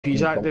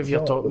XP's active,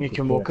 you're Uncomfortable. talking, you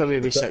can walk away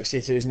with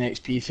 60,000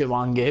 XP for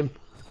one game.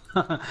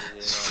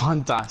 It's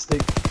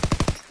fantastic.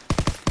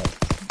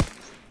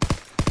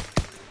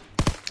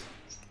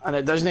 And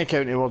it doesn't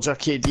count towards your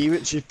KD,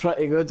 which is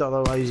pretty good,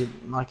 otherwise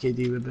my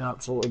KD would be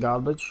absolutely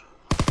garbage.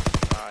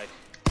 Aye.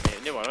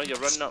 Mate, no wonder you're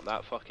running up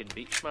that fucking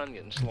beach, man,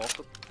 getting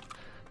slaughtered.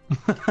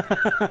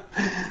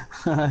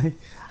 Aye.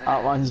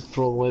 That one's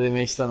probably the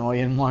most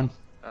annoying one.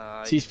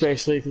 See,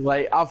 especially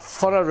like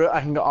for a route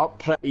I can get up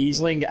pretty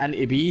easily and get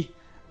into B,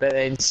 but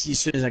then see, as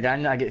soon as I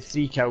get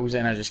 3 kills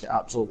and I just get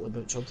absolutely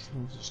butchered.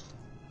 It's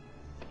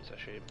a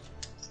shame.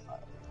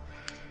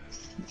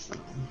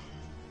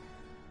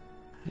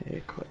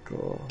 Hey, quick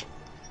draw.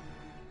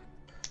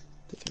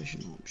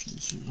 Division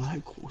options. How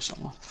close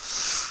am I?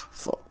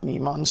 Fuck me,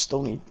 man.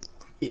 Still need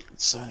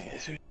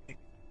 873.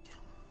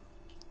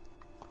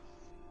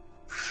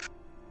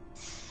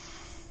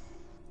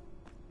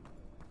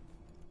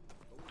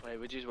 Right,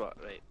 which is what?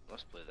 Right,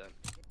 let's play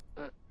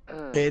then.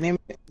 Enemy.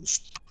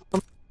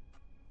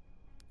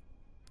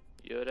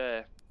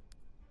 You're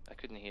I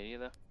couldn't hear you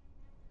there.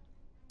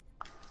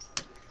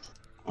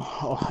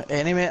 Oh,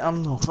 enemy,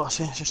 I'm no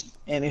fussy, just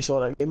any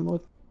sort of game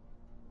mode.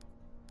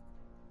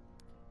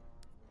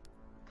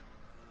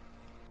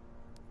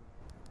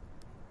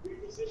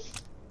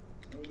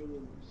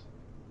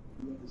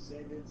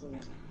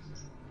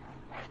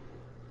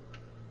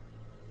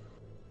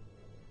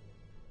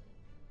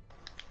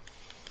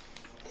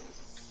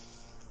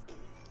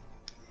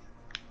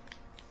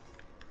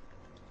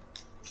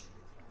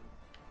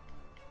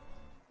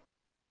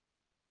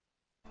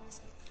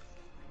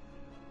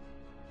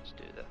 Let's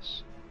do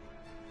this.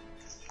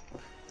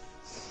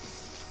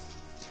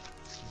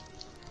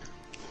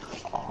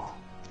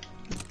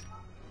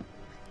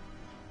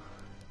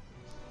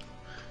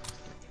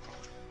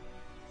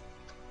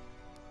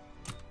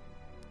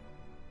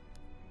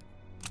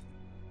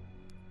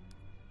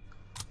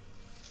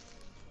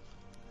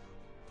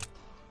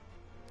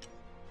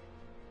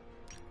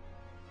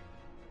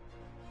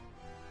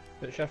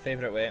 What's your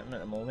favourite weapon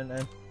at the moment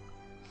then?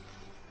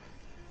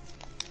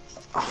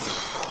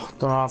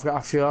 Don't know, I've got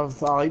a few. I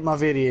like my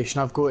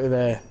variation. I've got to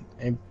the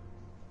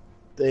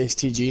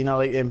STG and I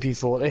like the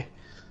MP40.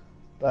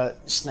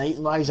 But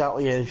sniping wise, that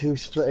like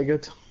Enfield's pretty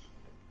good.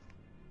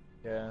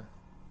 Yeah.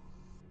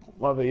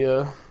 What about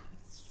you?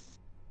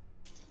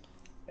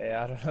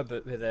 I don't know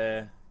about with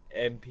the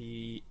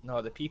the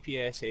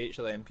PPSH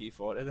or the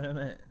MP40 then,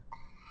 mate.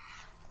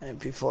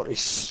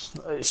 MP40's,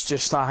 it's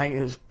just, I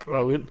think it's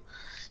brilliant.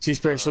 See,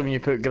 especially when you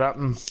put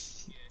gripping.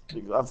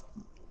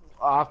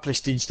 I've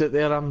prestiged it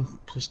there, I'm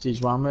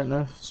prestige 1 right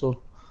now, so.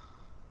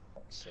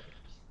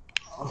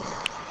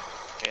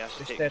 Yeah,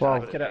 Just take dead well,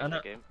 accurate in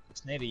it. game.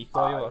 It's no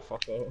recoil or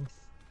fuck all.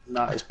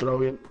 Nah, it's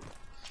brilliant.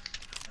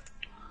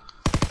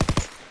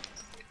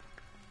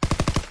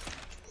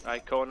 Aye,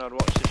 Connor,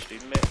 watch the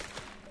stream, mate.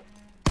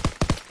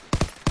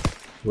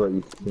 What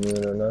you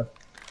streaming or not?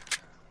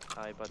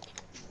 Aye, bud.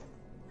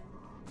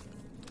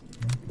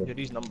 You're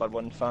his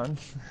 #1 fan.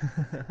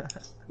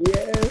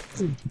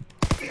 Yes!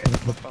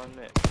 Number fan,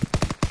 mate.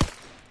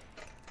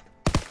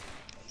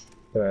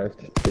 Alright, let's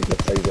just take the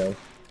side down.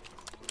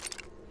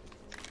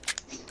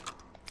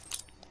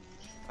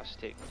 That's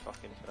taking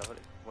fucking forever.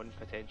 One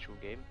potential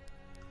game.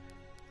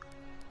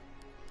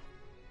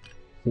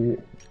 See,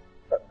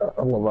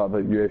 I love that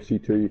about UFC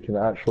 2, you can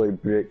actually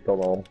break the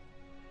arm.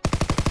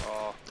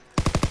 Oh.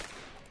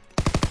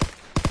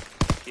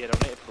 Here, I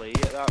need to play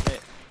at that,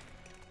 mate.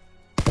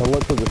 I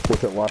literally just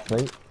put it last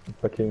night.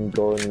 Fucking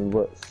going,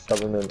 what,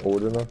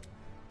 7-0 now?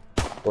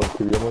 Going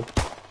career mode.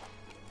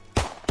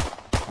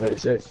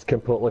 It's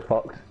completely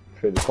fucked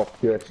for the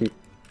first UFC.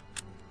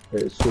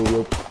 It's so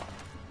weird.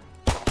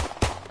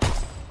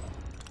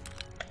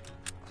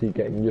 See,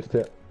 getting used to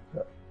it.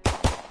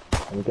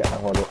 I'm getting a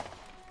habit.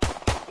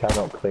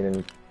 Cannot clean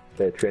and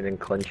train and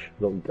clinch.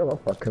 They'll give a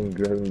fucking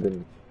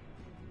ground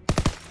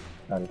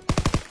and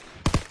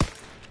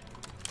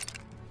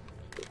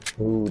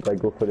ooh, did I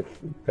go for the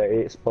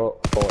 38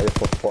 spot? 40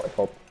 for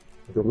 44.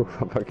 I'll go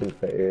for fucking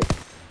 38.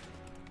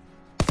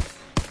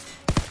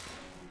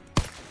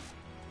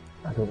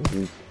 I don't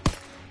lose.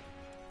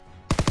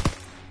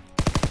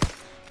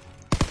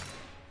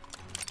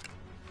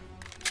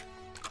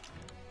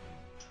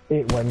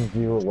 Eight wins,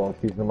 0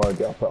 losses, no matter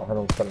get up at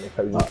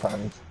 170,000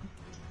 fans.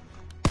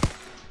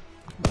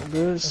 There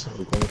goes.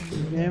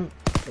 Game.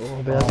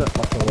 Oh, there's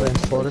it.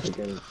 Orange Forest.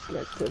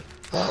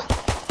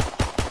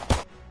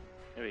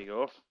 Here we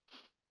go.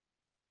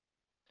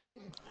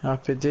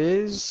 Happy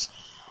days.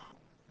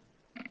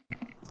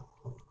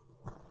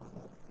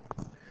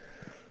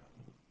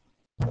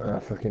 I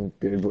fucking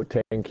did about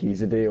 10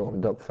 keys a day,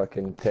 opened up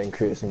fucking 10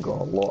 crates and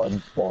got a lot of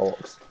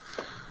bollocks.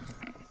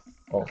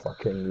 All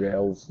fucking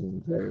rails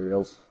and very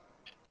rails.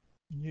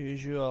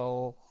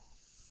 Usual.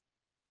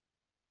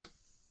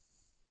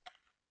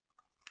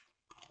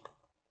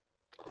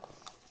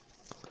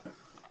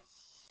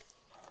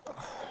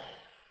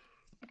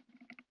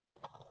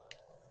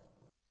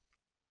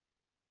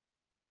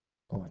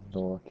 Oh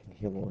no, I can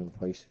hear my own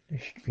voice in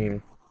the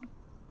stream.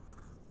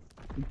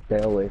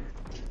 Barely.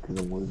 Because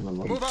I'm losing my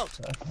money. Move out!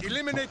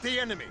 Eliminate the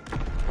enemy!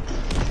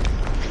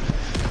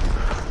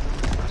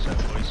 That's it,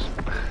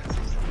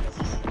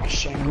 boys.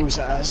 Shingles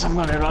it is, I'm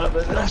gonna run it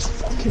with this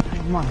fucking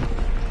thing, man.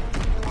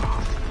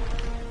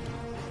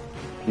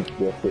 Keep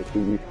your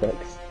TV fix.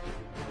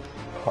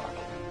 Fuck.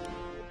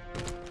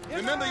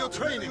 Remember your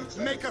training,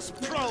 make us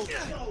proud!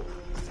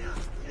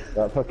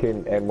 That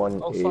fucking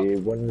M1A Oh,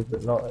 fuck. one, is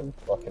it not?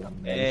 It's fucking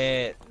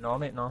amazing. No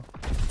mate, no.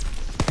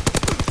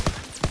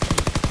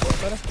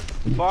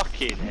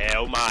 Fucking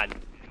hell, man.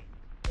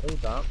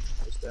 Hold that,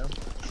 just there.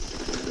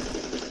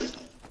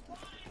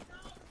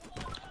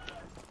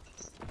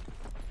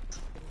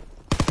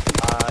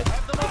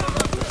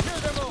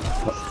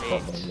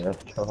 Yeah,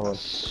 come on.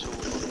 So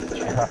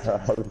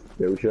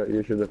You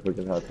should have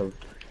fucking had him.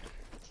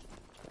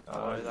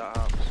 oh, that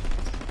happens.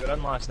 You were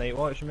in last night,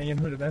 watch me, you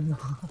would have been.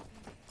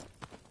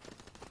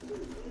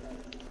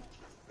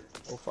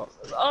 Oh fuck.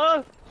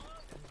 Ah!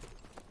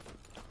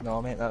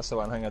 No mate, that's the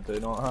one thing I do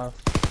not have.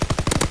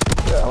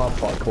 Yeah, I'm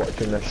fuck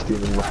watching this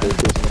stream in my face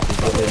and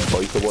I'm really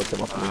enjoyed to watch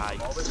him. Aye.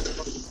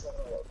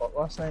 Fuck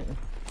last night.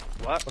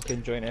 What?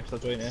 Fucking join after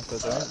join. How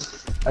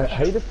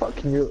the fuck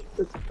can you...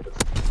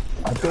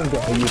 I don't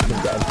get how you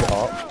can get into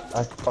ARC.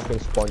 I fucking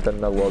spawned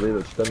in the lobby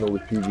that's done all the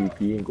PvP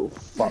and go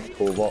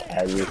fucked over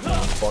everything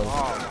I spawned. Oh,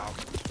 wow.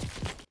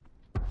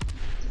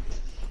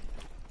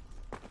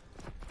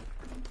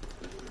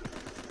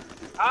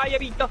 Ah, you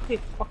be dirty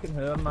fucking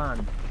hair,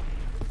 man.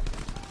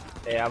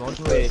 Yeah, I'm on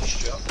to the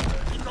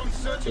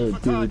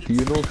Do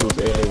you know if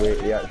there's any way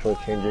to actually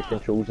change the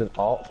controls in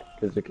ARC?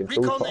 Because the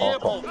controls for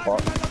ARC are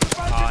fucked.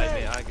 Aye,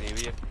 mate, I agree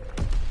with you.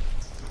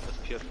 That's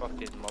pure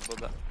fucking murder,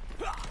 that.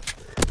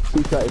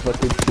 You try to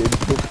fucking change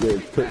stuff, yeah,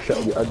 put shit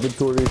in your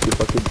inventory, you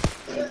fucking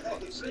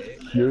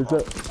use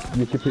it.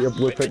 You can put your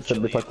blueprints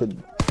in the fucking...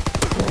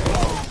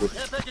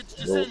 Care package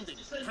descending.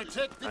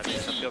 Protect the I mean,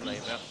 it's a TC. pure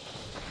nightmare.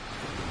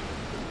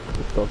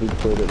 Stuff he'd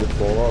played at the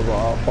floor, I was like,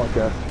 oh fuck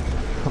it,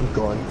 I'm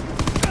gone.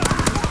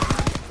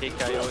 Hey,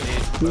 Coyote,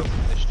 welcome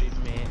to the stream,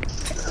 mate.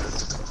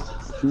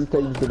 2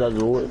 times in a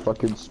row it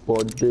fucking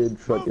spawned me in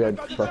front of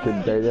a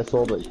fucking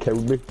dinosaur that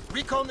killed me.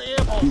 Recon 2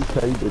 airborne.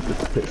 times it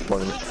just kept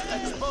spawning.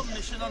 X-bomb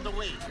mission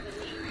underway.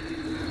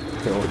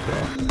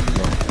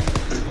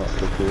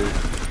 That's okay.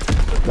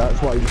 That's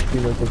why the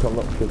streamers can come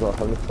up, because I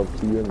haven't subbed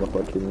to you in the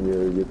fucking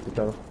YouTube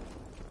channel.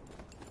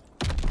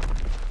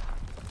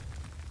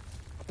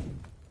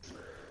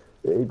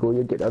 There you go,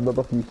 you get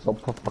another few sub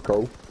for fuck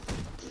all.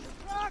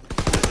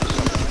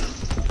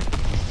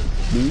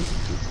 Me?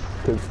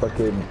 Because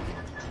fucking...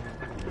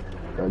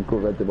 I go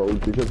rid of my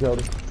old YouTube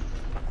channel.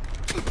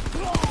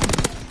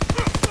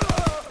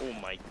 Oh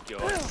my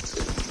god.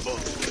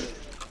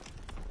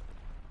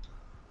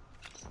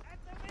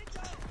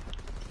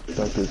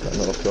 Thank you, get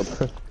another sub.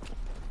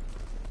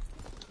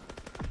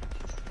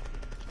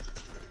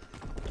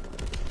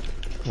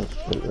 Let's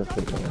put this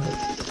in there.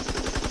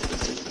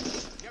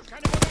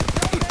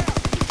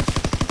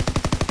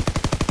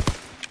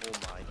 Oh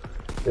my.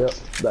 Yep,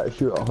 that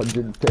shoot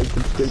 110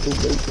 subscribers.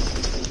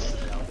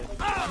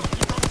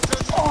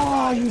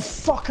 Oh, you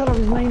fucker, I was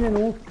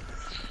 9-0.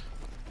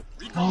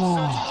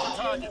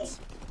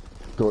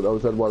 So that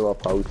was in one of our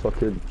pals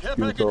fucking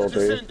streams all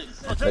day,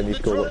 and he's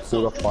got like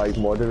 4 or 5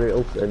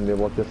 moderators, and they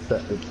were just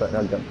sitting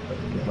there getting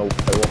all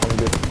power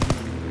hungry.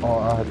 Oh,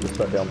 I had to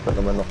sit there and put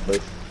them in their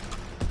place.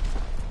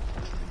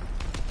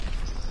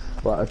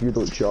 But if you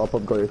don't show up,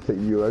 I'm going to take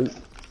you out.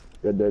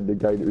 And then the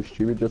guy that was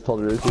streaming just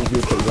turned around and says,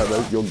 you take them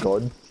out, you're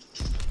gone.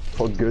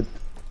 For good.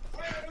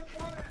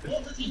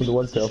 So the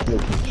one person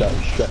that just chat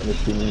shit in the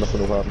stream and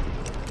nothing will happen.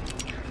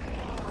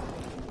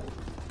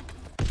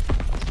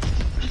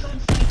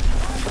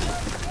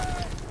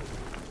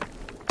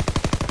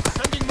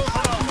 Sending more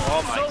around.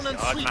 Oh my Zone and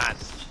god, sweep. man.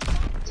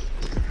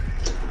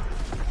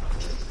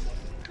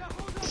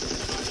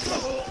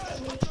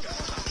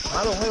 I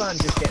don't know, I'm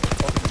just getting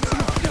fucking...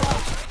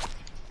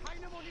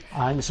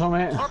 Thanks,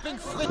 mate. Popping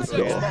flicks.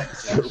 Yeah,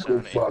 so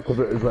fuck with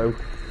it as well.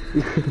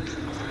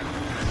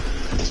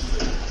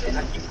 I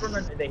keep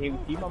running into the whole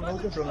team, I'm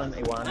not just running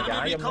into one guy,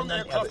 Enemy I'm recon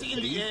running into aircraft about in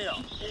the 3. air.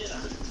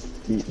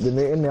 The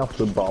mate in there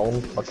for the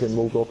barn fucking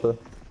moved off there.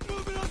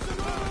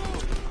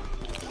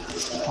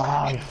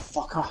 Ah, you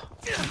fucker.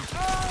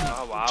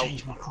 Oh wow.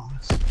 Change my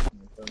colours.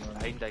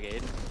 Behind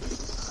again.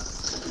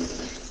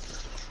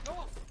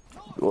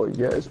 Oh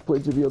yeah, it's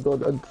played to be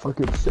done and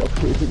fucking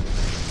self-hating.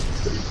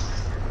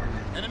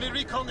 Enemy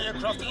recon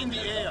aircraft in the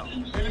air.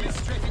 Enemy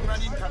strafing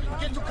run incoming.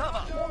 Get to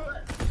cover.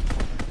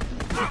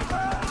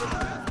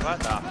 What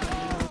the?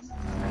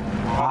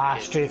 Ah,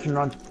 strafe and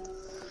run.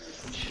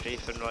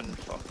 Strafe and run,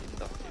 fucking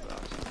dirty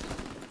bastard.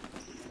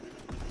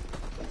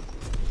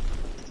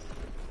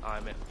 Aye,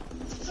 mate.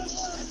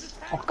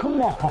 Oh,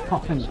 come on.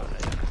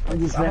 I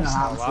just went an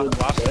absolute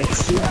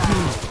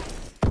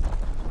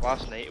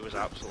Last night it was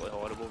absolutely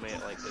horrible, mate.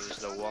 Like, it was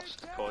the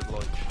worst COD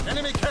launch.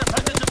 Enemy care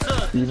package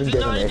observed. Even getting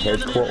Deny their the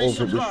enemy headquarters,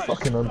 it was resupply.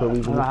 fucking I don't know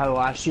unbelievable. how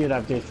last year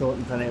I've just thought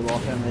Infinity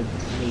Warfare and it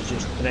was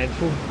just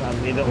dreadful. I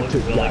made it It look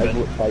took really guys good.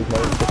 like 5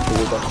 minutes to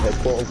close our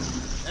headquarters.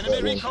 Enemy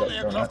Everyone recon kept going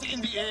aircraft out. in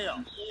the air.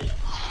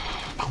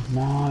 Come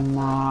on,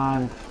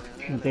 man.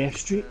 Death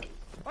streak.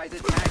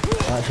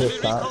 That's just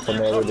start for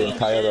nearly the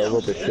entire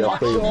hour, but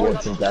Shelby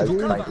watching Daz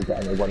trying to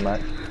get into one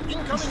match.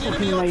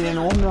 Fucking lining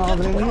on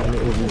rather than I need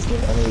to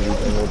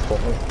download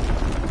Fortnite.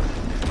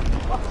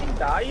 Fucking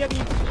die, you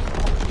need.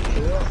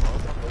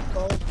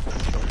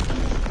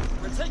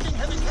 We're taking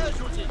heavy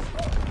casualties.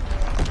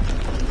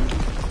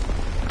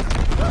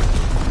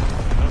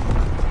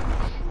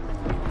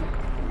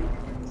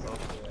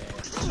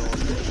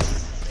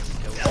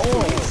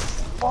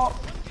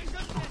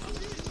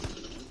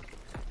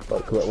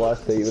 Look,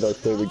 last night when I was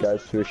playing with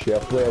guys through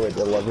Shelby, I went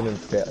 11 and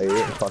 38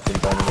 and fucking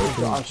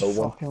domination and still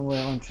won. fucking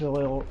well and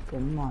truly locked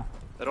in, man.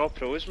 They're all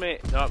pros, mate.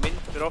 You know what I mean?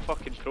 They're all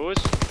fucking pros.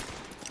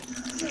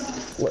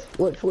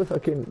 Literally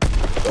fucking,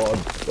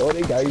 all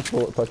the guys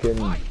thought fucking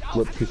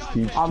with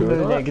prestige I'm too.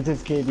 really negative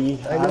KD.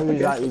 How does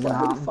that even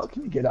How the happen? fuck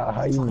can you get that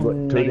high in what, 2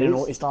 9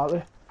 days? to start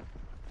with.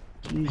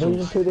 How in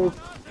Jesus. 2 days?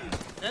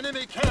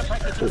 Enemy care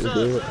package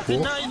observed.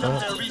 Deny them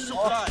their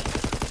resupply.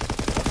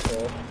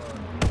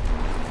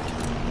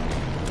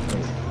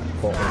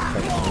 What?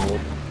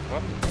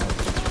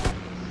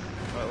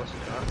 Right, listen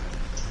to that.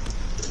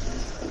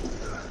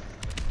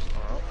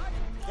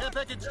 Care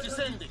package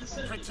descending.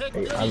 Protect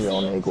Hey, the I'm really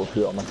on to go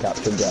through it on my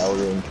captain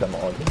gallery and trim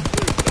it on.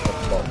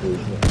 Stop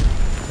losing it.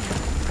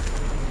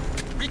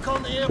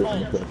 recon Put it in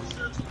airborne. place.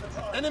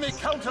 Enemy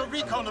counter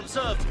recon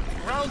observed.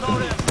 Ground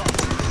our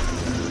aircraft.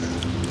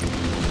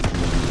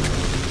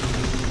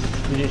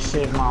 You just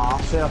saved my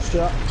arse there,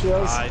 Stuart.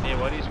 Cheers. Aye,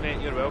 no worries, mate.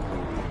 You're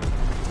welcome.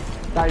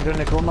 Guys round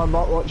the corner,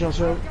 but watch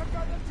yourself.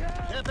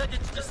 Care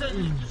package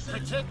descending.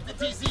 Protect the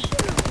TC.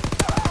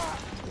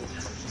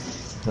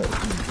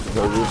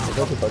 So we have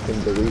to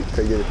fucking delete,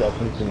 figure the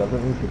settings and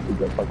everything because we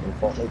got fucking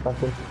Fortnite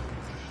back in.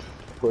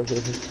 Of course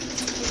it is.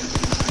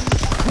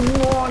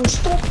 Come on,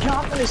 stop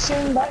camping the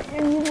same bit,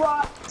 you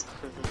rat!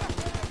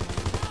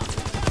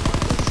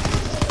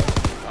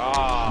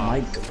 Ah,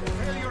 Mike.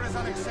 Failure is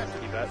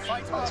unacceptable. you bitch.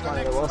 Fight That's harder one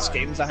of the next worst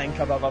time. games I think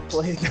I've ever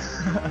played.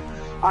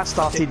 I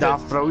started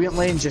off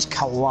brilliantly and just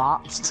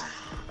collapsed.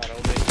 Barrel,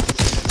 mate.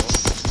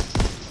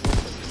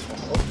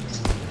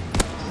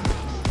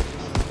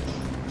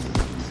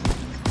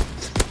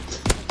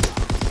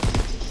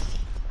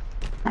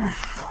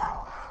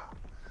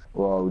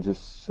 Wow,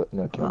 just sitting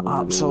there killing the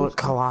Absolute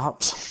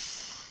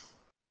collapse.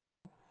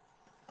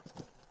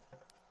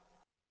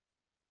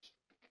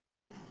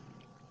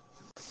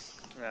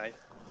 Aye.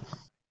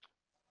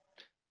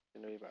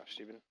 You know you better,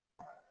 Stephen.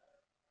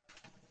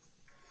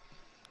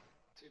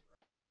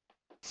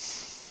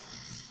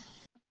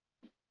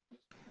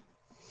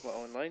 What,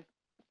 online?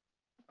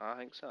 I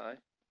think so, aye.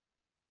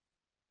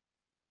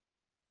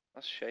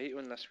 That's shite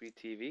on this wee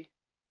TV.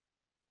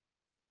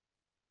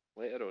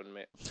 Later on,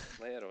 mate.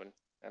 Later on.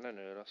 In an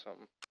hour or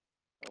something.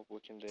 I'll go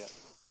and do it.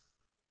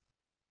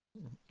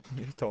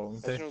 You're talking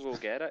If you to. don't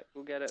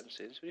go get it in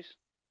Sainsbury's.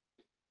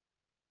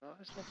 No,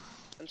 it's not.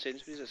 In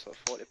Sainsbury's it's like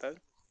 £40.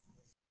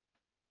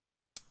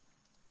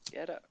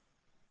 Get it.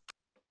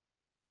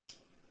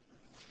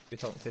 You're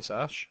talking to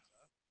Sash.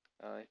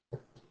 Aye.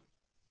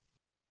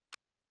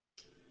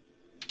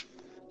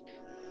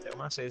 Tell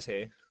him I says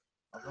hey.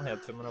 I've not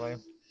heard from him in a while.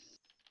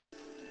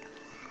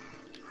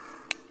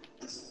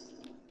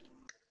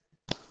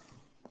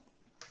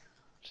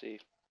 See.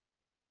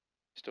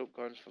 Stop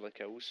going for the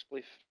kills,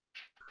 please.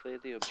 Play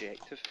the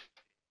objective.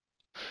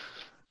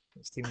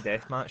 It's team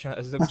deathmatch, that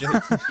is the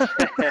objective.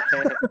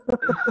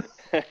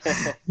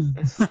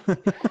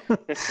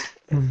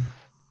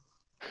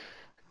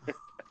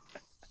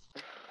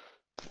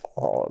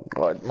 Oh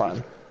god,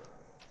 man.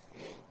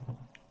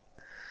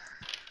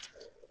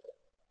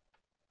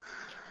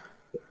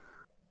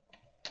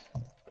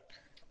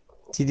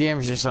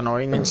 TDM's just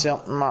annoying in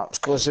certain maps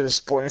because of the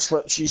spawn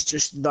switches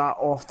just that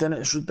often,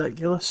 it's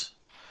ridiculous.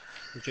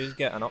 Did you just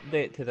get an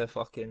update to the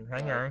fucking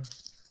hang on?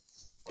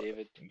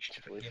 David,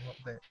 Stupid please. game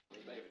update.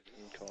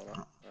 In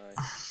corner.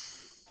 Aye.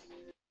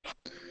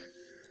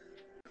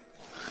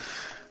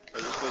 Are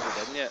you supposed to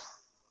didn't yet?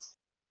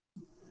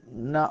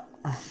 No.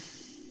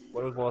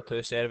 World War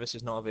II service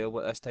is not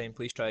available at this time.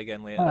 Please try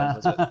again later.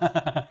 Is it?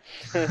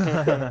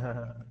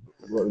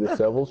 What, the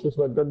servers just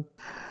went done?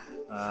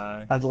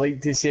 I'd like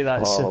to say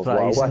that's Oh, wow,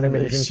 surprising, what an but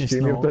amazing it's just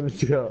stream you've not. done,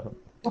 Stuart.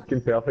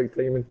 Fucking perfect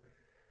timing.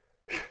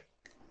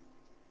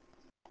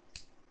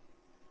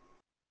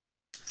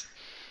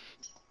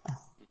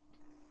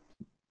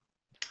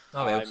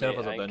 Oh well, Aye,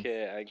 servers mate, are done.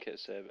 I think the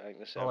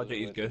servers All I do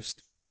is are done.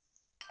 ghost.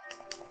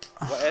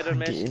 What error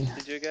message Again.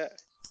 did you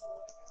get?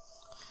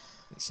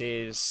 It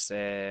says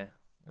it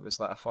was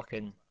like a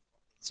fucking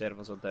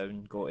servers are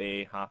down. Go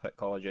to half at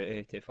Call of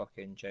Duty to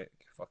fucking check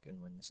fucking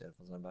when the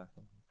servers are back.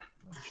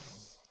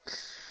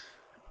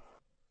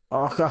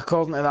 Oh,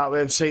 according to that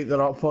website,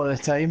 they're up all the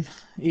time.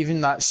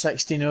 Even that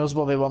 16 hours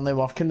where they weren't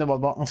working, they were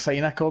working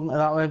fine according to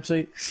that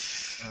website.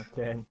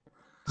 Okay.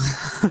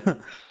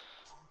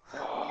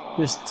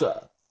 Just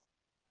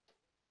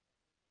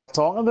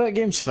talking about the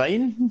game's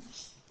fine.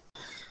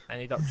 I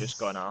ended up just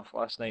going off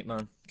last night,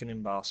 man. Couldn't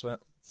embarrass it.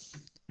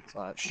 It's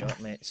like, shut up,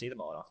 mate. See you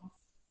tomorrow.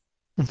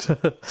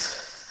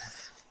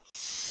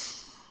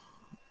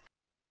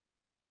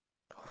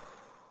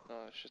 No,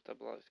 it's just a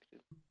black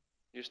screen.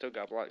 You still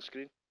got a black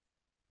screen?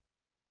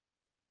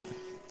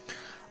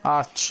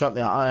 Ah, shut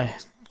the eye.